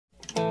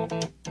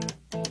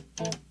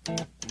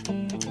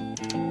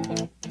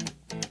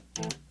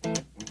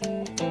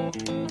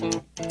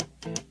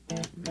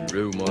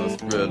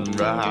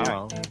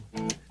ground.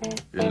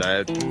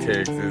 United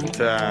Texas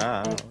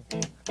town.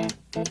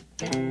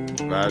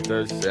 About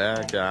to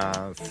shack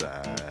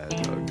outside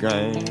the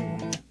game.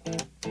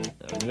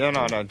 You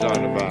know what I'm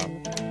talking about.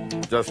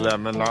 Just let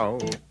me know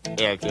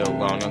if you're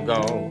gonna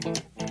go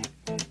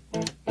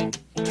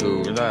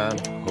to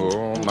that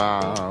home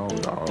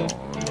out on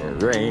the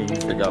range.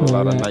 They got a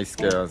lot of nice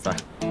girls. Huh?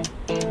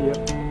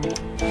 Yep.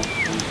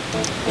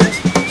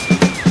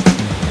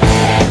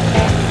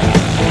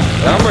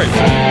 I'm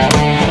waiting.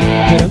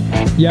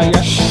 Yeah. I'm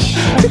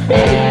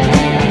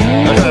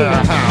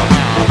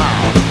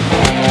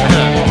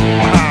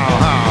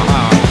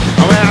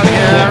out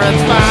here,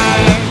 it's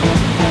fine.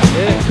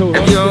 Yeah, cool.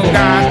 If you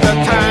got the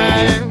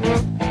time.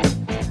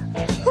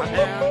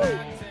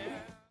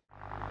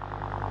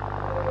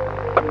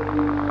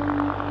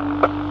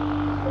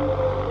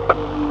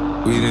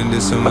 We done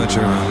did so much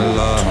around the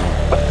law.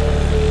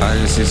 I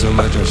done see so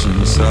much, I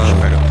shouldn't saw.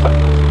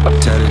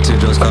 Tatted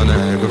teardrops called the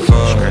heck of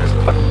fall.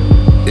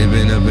 It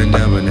been up and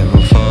down but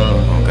never fall.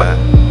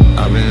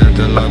 I've been up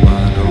the lock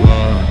behind the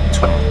wall.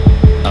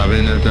 I've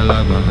been up the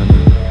lock behind the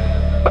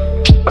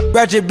wall.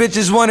 Ratchet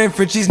bitches wanting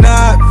Frenchies,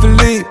 not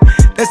Philippe.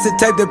 That's the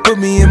type that put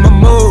me in my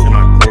mood.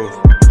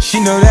 She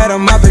know that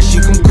I'm out, but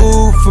she come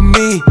cool for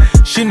me.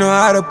 She know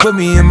how to put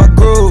me in my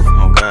groove.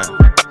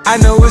 I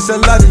know it's a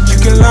lot that you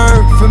can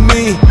learn from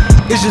me.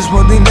 It's just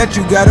one thing that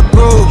you gotta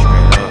prove.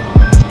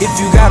 If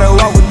you gotta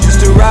walk with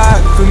just to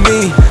ride for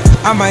me,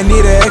 I might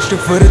need an extra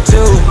for the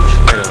two.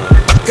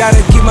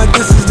 Gotta keep my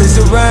distance, they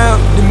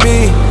surrounding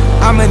me.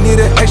 I'ma need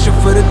an extra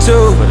for the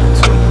two.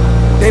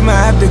 They might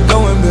have to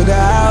go and build a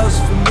house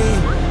for me.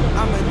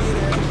 I'ma need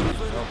an extra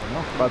for the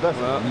two. But that's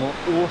a more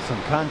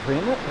awesome country,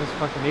 isn't it? It's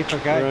fucking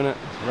epic, eh? We're in it.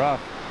 It's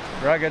rough.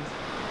 Rugged.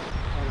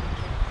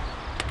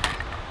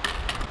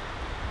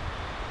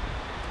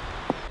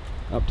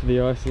 Up to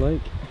the ice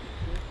lake.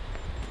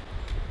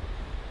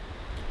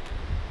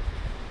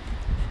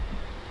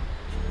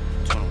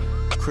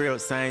 Crib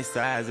same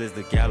size as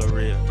the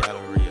Galleria.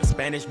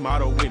 Spanish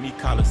model with me,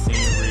 call her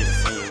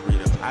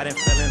Senorita. I done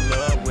fell in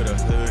love with a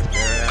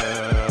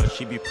hood girl.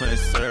 She be putting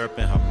syrup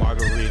in her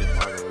margarita.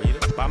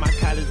 Buy my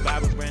college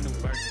Bible, brand new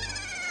verse.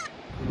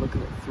 Been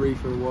looking at 3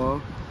 for a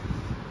while.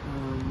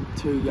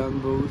 2 young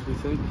bulls, we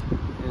think,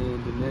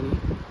 and a nanny.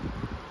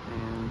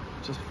 And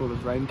just before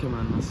this rain came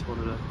on, I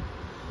spotted a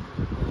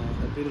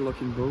better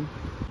looking bull.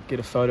 Get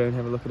a photo and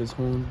have a look at his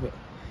horns, but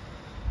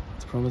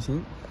it's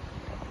promising.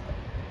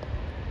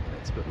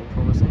 That's a bit more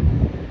promising.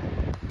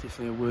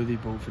 Definitely a worthy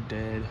bull for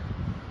Dad.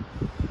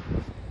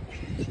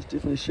 She's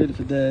definitely suited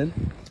for Dad.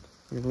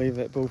 We're gonna leave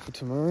that bull for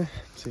tomorrow,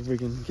 see if we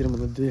can get him on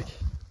the deck.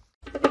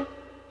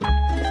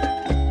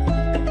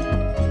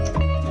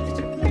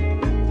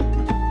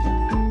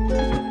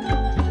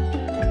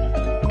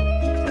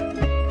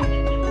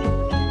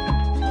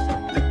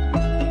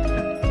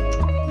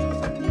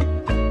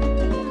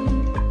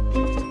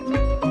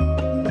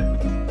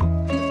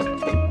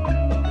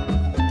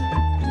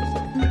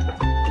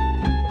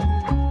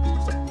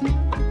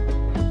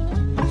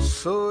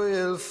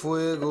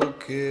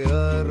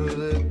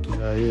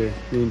 Yeah,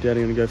 me and Daddy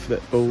are going to go for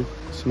that bull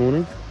this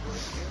morning.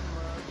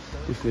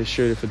 Definitely a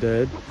shooter for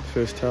Dad,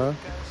 first Tahr.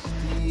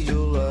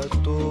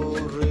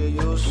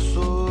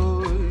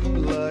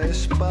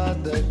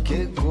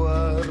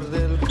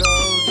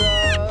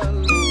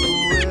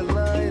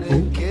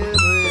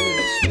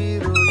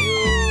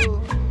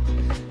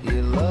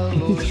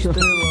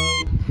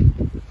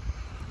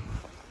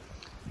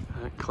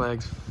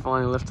 Clag's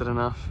finally lifted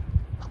enough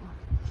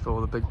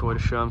for the big boy to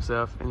show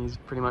himself, and he's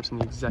pretty much in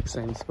the exact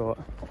same spot.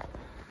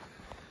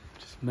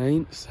 Just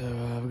main, so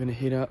we're going to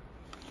head up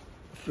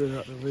further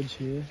up the ridge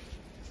here,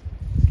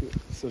 get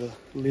sort of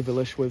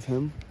levelish with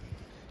him.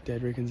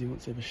 Dad reckons he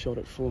wants to have a shot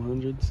at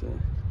 400, so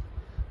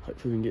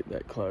hopefully we can get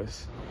that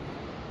close.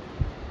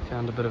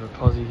 Found a bit of a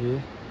posse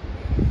here.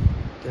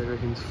 Dad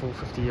reckons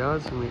 450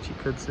 yards, and we actually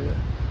could see it.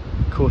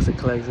 Of course it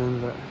Clags in,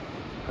 but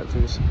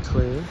hopefully this should be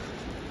clear.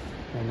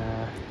 And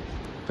a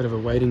bit of a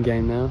waiting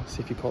game now,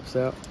 see if he pops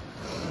out.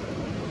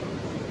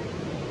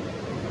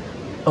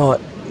 Oh,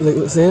 look,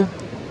 let's see him.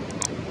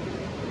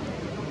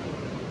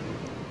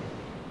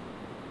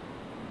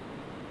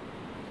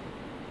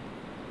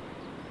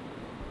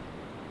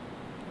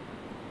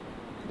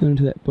 Going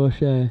into that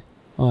bush, eh?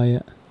 Oh,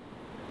 yeah.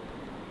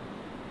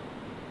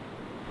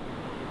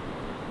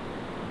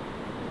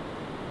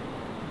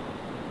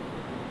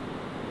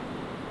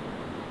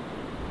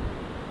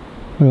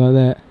 What about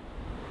that?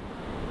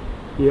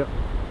 Yep.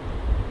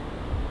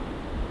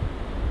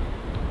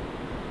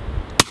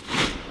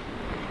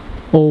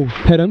 Oh,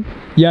 hit him.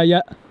 Yeah.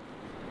 Yeah,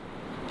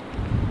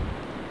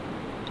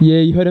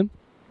 you hit him.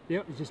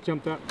 Yep, he just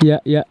jumped up. Yeah.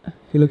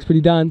 He looks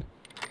pretty done.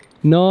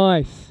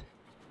 Nice.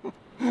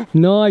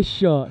 Nice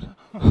shot.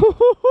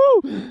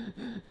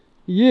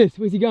 Yes,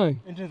 where's he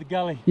going? Into the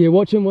gully. Yeah,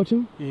 watch him. Yeah,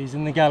 he's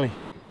in the gully.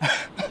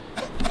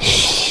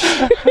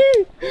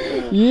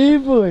 Yeah,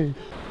 boy.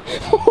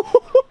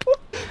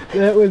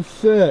 That was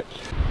sick.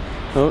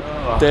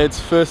 Oh, Dad's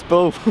first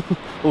bull,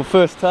 or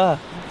first Tahr.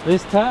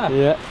 There's Tahr.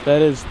 Yeah,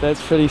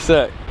 that's pretty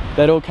sick.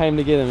 That all came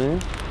together,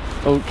 man.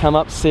 All come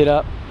up, set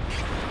up,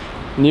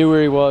 knew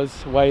where he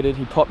was, waited,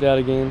 he popped out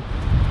again.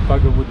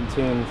 Bugger wouldn't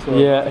turn. So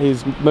Yeah,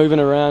 he's moving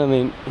around and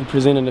then he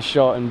presented a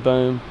shot and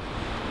boom,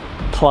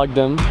 plugged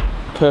him.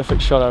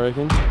 Perfect shot, I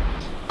reckon.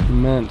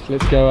 Man,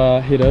 let's go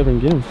head over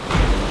and get him.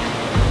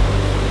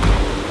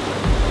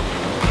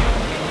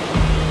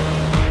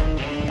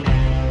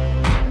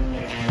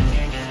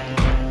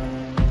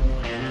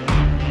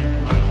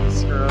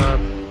 Scrub.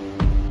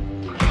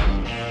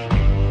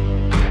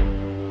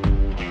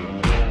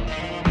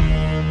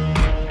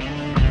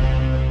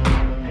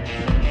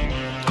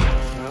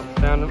 Well,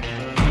 found him.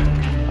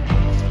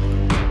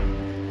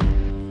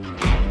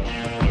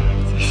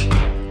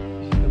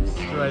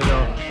 Straight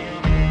off.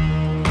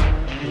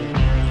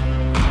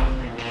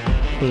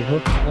 Cool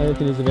hook. I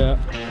reckon he's about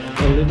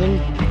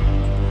 11.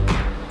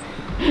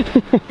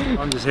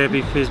 I'm just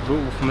happy first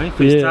ball for me.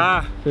 First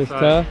tar. First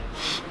tar.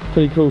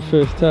 Pretty cool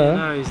first tar.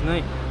 No, he's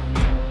neat.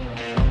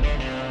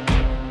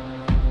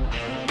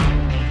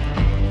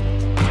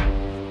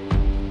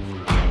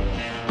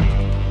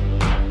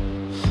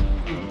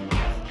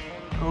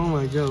 Oh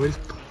my god, we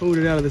just pulled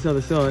it out of this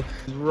other side.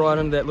 It's right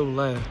under that little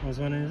layer. I was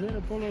wondering, is that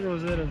a bullet or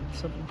is that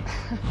something?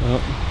 Well,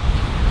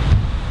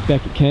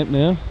 back at camp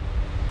now.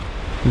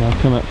 And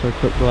I'll come up for a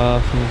quick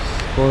glass and we'll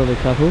spoil the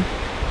couple.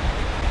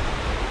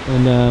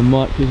 And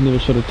Mike, who's never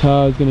shot a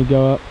tar, is going to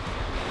go up.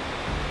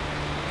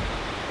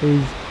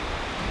 He's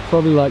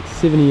probably like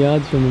 70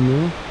 yards from him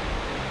now.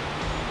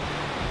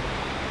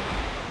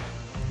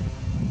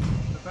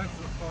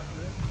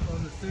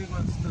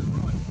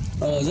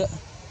 Oh, is it?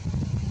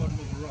 Bottom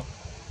of the rock.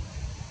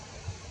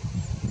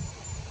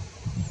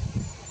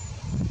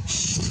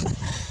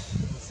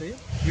 See it?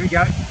 Here we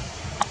go.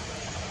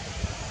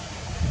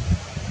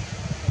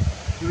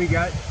 Here we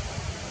go.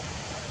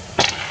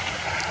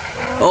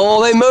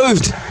 Oh, they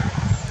moved!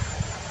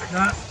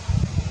 No,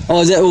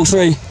 Oh, is that all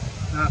three?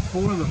 no,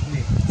 4 of them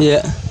there.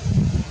 Yeah.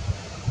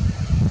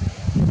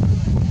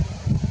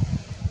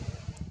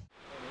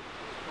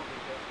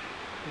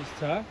 This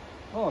tar.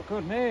 Oh,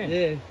 good man.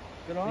 Yeah.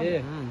 Good on Yeah.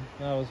 you.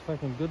 No, it was a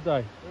fucking good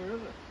day. Where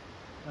is it?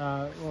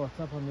 Oh, it's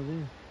up under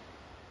there.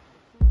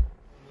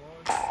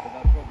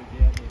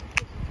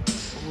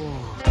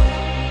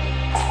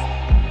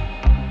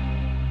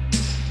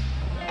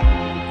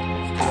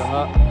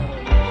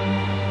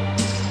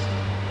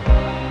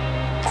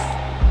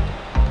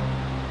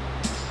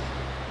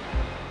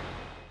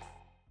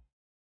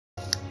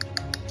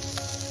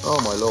 Oh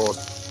my lord.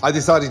 I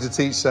decided to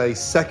teach a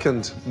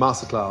second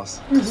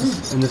masterclass.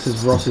 And this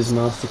is Ross's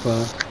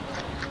masterclass.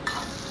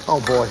 Oh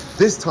boy.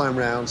 This time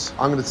round,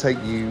 I'm going to take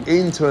you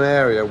into an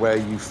area where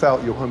you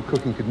felt your home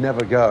cooking could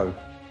never go.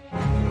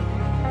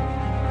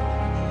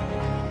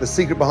 The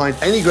secret behind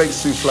any great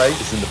souffle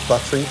is in the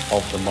buttering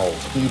of the mold.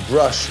 You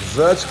brush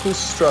vertical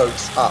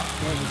strokes up.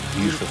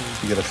 Beautiful.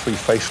 You get a free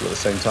facial at the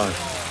same time.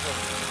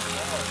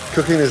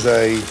 Cooking is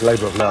a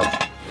labor of love.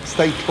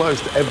 Stay close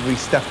to every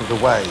step of the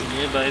way.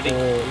 Yeah, baby.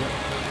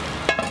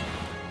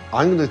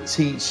 I'm going to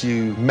teach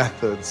you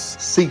methods,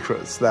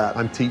 secrets that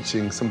I'm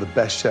teaching some of the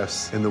best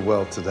chefs in the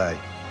world today.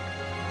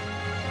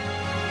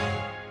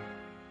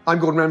 I'm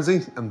Gordon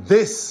Ramsay, and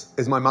this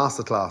is my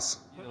masterclass.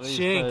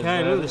 Shank,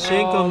 hey, look at the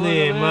shank on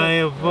there,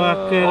 mate.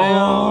 Fucking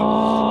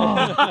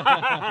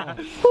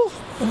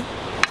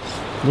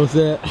What's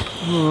that?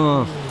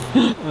 Oh,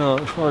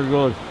 it's so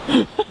good.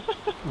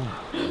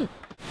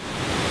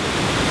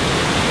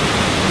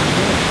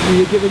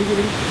 Yeah, get ready, get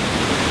ready.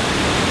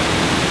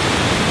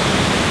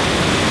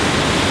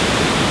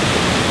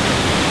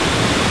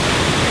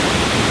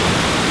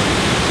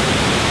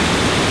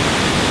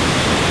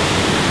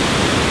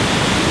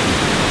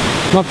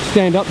 You have to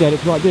stand up there,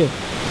 it's right there.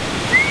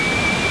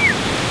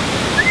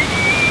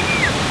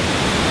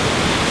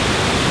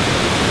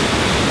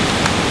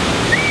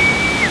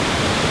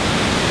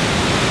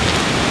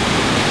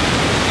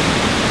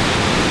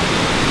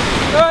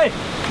 Hey!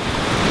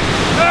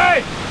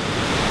 Hey!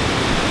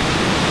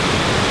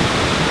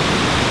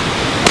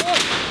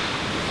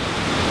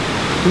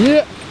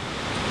 Yeah.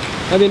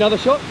 Maybe another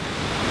shot.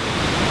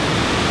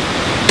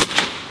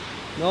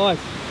 Nice.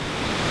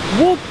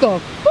 What the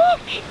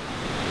fuck?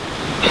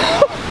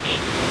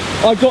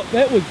 I got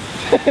that was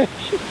sick.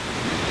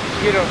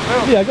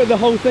 Yeah, I got the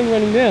whole thing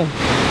running down.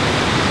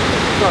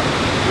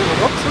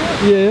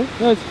 Yeah,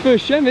 no, it's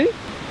first chamois.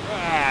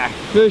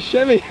 First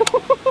chamois.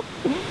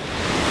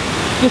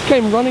 Just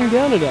came running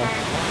down at us.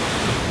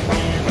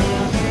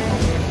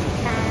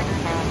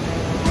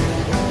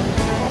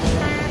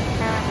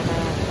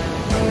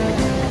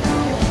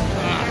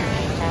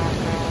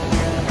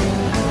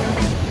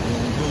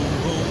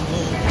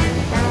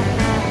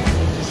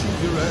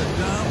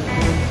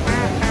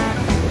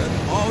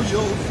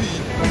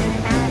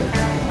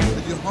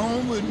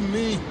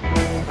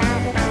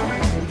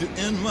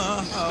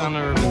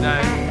 Stunner of the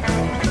day.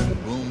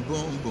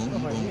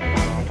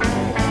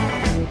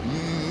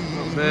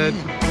 Not bad.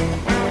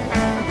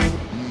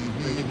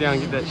 Get down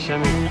and get that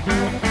chamois.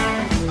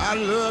 I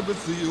love to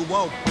see you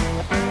walk.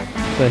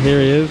 So here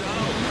he is.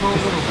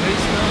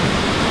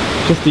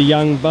 Just a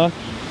young buck,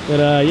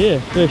 But yeah,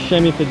 first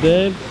chamois for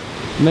Dad.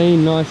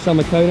 Mean, nice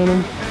summer coat on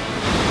him.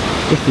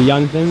 Just a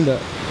young thing, but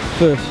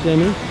first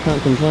chamois,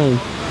 can't complain.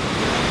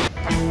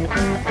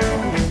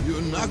 You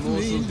knock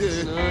me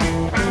dead.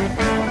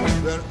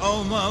 Then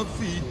on my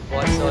feet.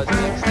 White side's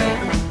next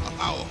day.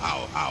 Ow,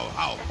 ow, ow,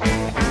 ow.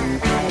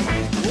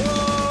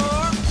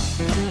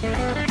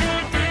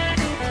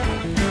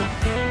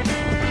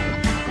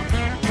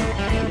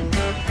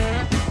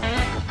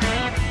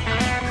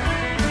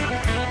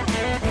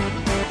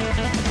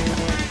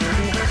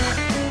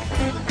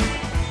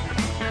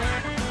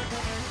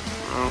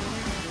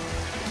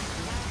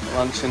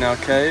 Lunch in our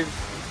cave.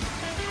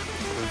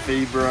 The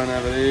zebra on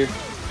over there.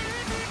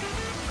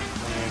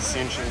 And the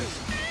essentials.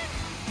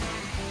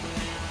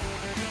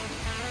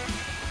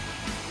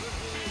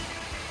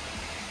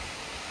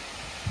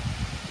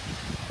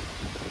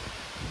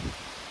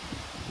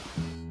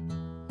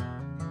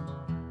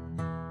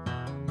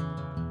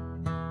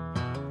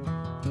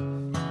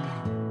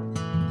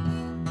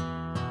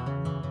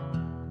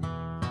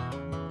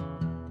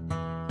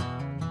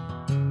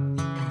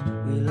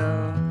 We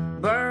love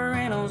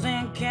burritos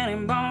and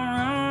cannonball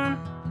run.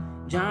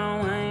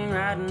 John Wayne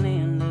riding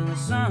into the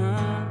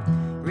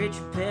sun.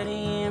 Richard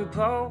Petty in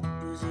pole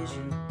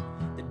position.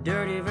 The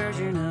dirty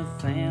version of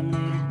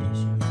Family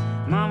Tradition.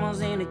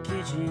 Mama's in the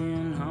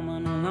kitchen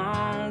humming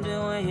along,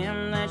 doing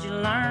hymn that you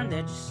learned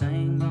that you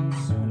sang on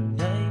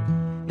Sunday.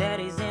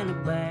 Daddy's in the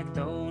back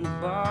throwing the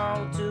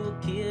ball to a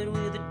kid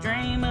with a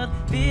dream of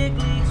big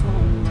leagues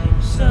one day.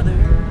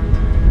 Southern.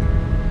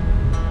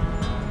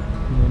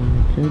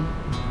 Kid.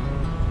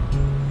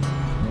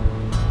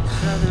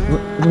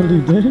 What did he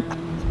do?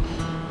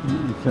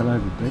 You fell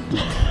over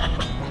backwards.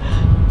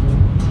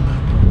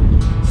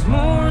 It's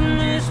more than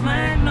this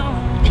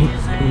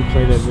magnolias Can you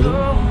play that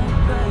video?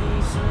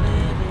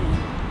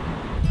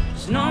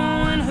 It's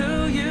knowing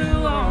who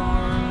you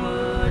are and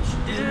what you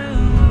do,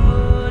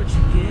 what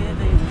you're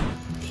giving.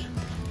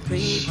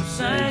 People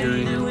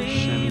say that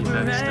we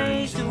were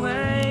raised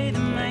away, that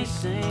may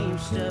seem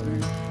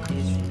stubborn.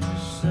 It's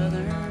just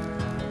Southern.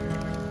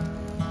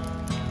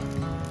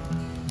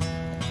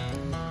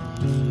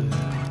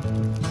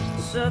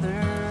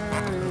 Southern.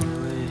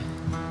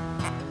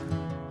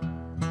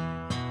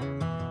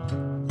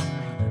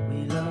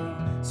 We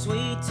love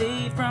sweet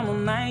tea from a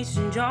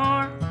mason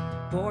jar,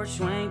 porch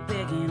swing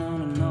picking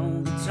on an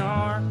old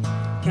guitar,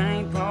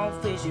 cane pole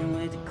fishing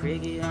with a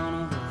cricket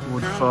on a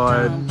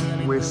Wood-fired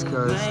West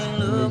Coast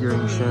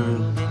niggering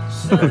chamois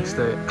steak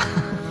steak.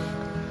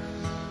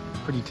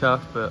 Pretty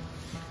tough, but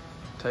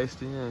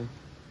tasty, yeah.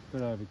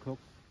 Bit overcooked.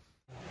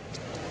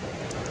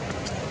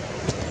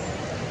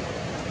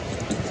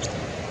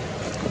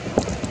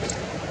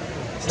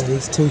 So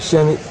these two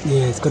chamois,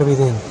 yeah, it's got to be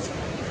them.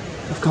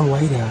 They've come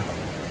way down.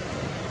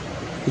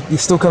 You're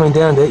still coming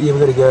down, Dad? Yeah,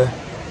 we've got to go.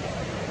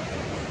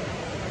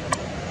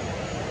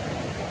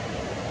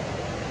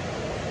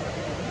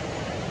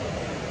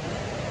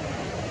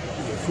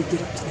 Yeah, if we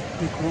get up to that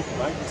big rock,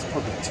 right, it's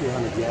probably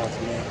 200 yards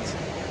max,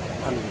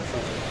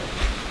 150.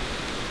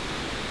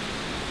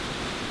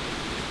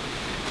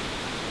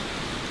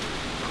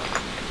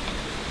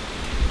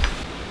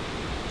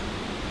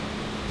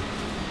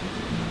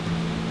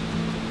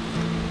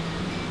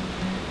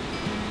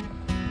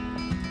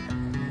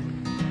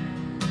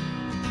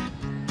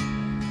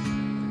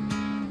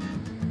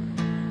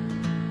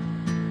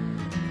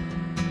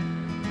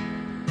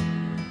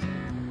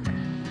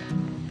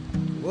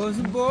 Was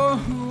a boy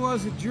who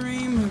was a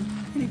dreamer,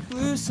 and he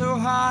flew so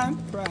high and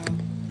proud.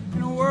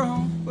 In a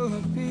world full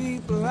of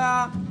people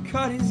out,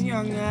 cut his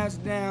young ass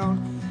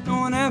down. No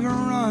one ever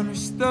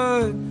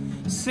understood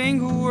a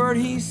single word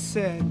he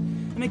said,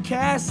 and it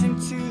cast him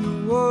to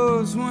the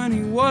wolves when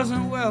he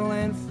wasn't well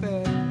and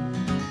fed.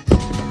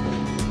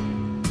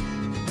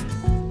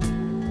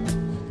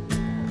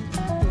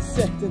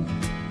 Sacked him.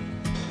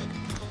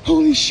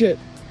 Holy shit!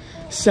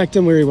 Sacked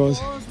him where he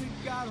was.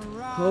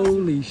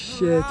 Holy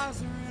shit.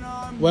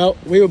 Well,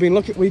 we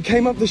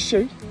came up the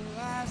chute.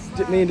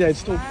 Me and Dad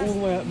stalked all the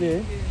way up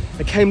there.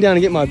 I came down to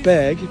get my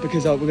bag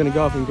because we're going to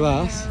go up in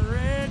glass.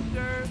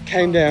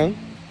 Came down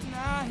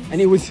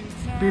and it was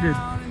bedded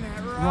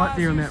right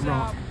there on that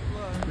rock.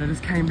 And I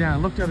just came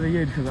down, looked over the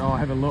edge because, oh,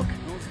 have a look.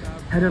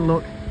 Had a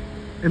look.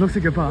 It looks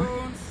like a buck.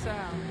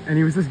 And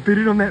he was just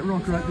bedded on that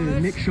rock right there.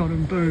 Neck shot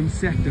him, boom,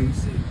 sacked him.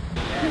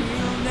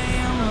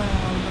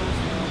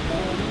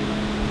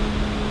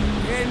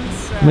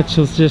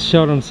 Mitchell's just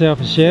shot himself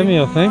a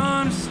chamois, I think.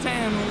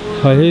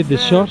 I heard the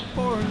shot.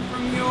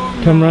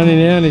 Come running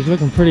out and he's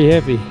looking pretty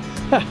happy.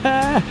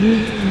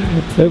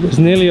 It was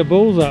nearly a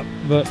balls up,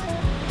 but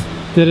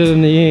did it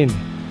in the end.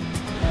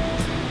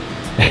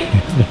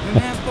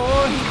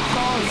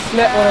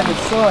 Snap one of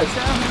its sides.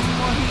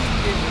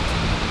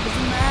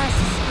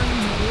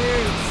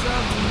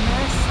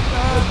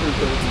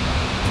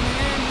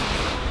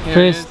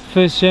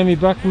 First chamois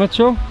buck,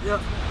 Mitchell?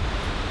 Yep.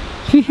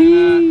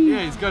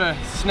 Yeah, he's got to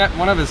snap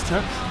one of his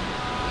tips.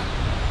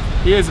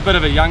 He is a bit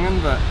of a young'un,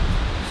 but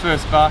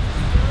first buck,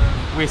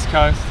 West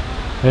Coast.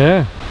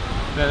 Yeah.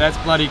 That's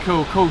bloody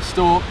cool. Cool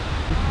stalk.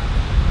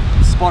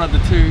 spotted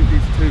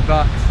these two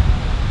bucks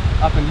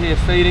up in here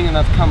feeding, and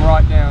they've come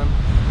right down,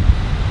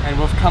 and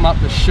we've come up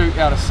the chute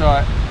out of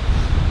sight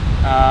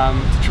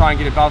to try and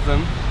get above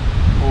them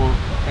or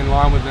in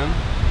line with them,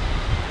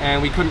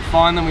 and we couldn't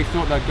find them. We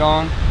thought they'd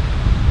gone,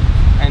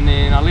 and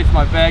then I left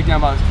my bag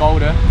down by this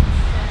boulder,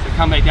 so I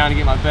come back down to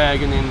get my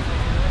bag, and then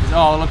says,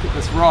 oh, look at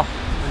this rock,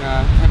 and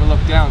have a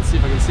look down and see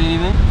if I can see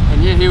anything.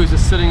 And yeah, he was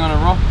just sitting on a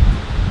rock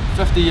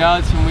 50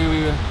 yards from where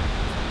we were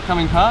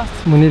coming past.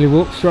 We nearly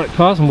walked straight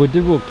past them. We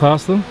did walk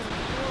past them.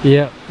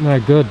 Yeah, no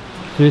good.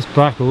 First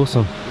buck,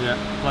 awesome. Yeah,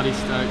 bloody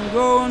stoked.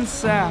 Going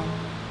south,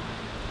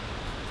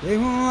 they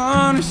will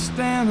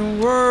understand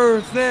the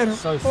words that are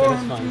so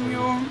pouring satisfying from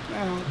your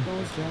mouth.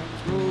 Don't stop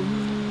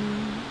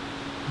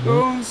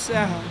going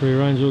south. Free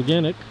range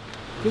organic.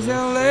 Cause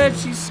they'll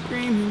let you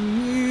scream your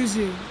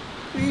music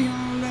real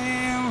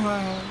damn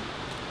loud.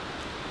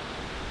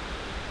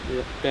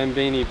 Yeah,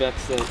 Bambini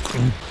backstage.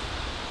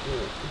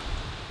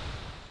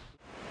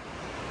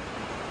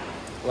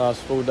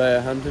 Last full day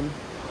of hunting.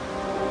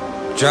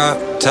 Drop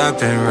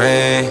top and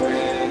rain.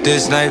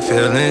 This night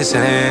feel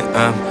insane.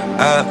 I'm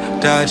out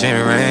dodging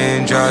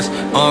raindrops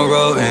on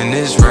road in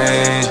this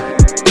range.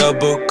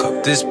 Double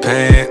cup this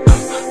pain.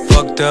 I'm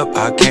fucked up,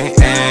 I can't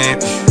aim.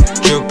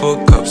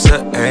 Triple cups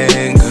of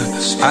anger.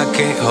 I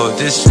can't hold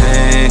this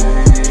chain.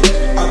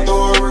 I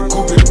throw a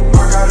recoup it. I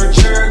got a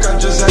check, I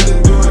just had to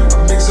do it. I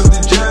mix up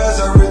the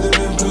jazz, I rhythm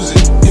and blues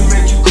it. It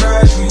make you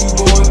crash when you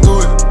going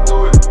through it.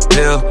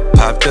 Pill,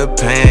 pop the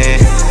pain.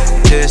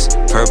 This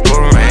purple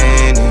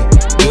rainy.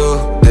 Do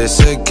this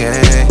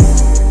again.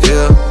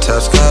 Feel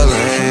tough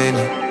Skyline.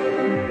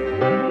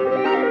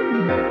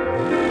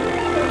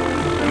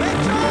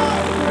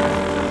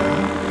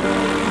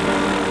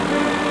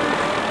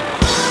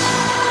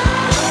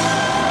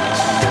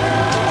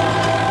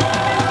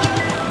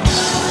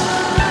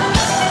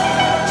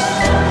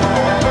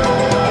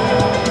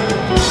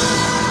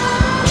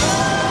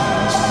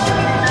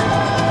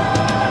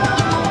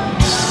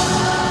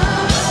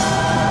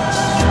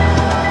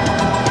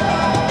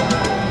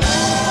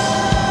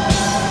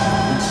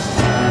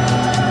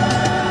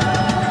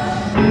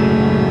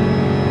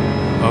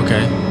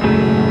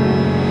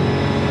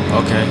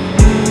 Okay.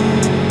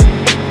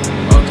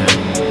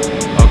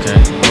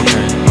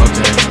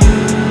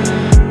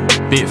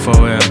 Big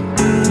 4L,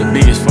 the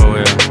biggest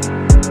 4L.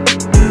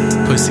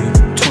 Pussy,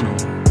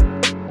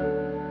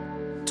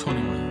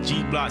 21.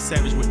 G-Block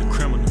savage with the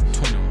criminal,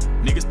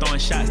 21. Niggas throwing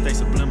shots, they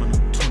subliminal,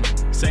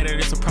 20. Say that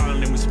it's a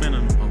problem, then we spin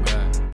them.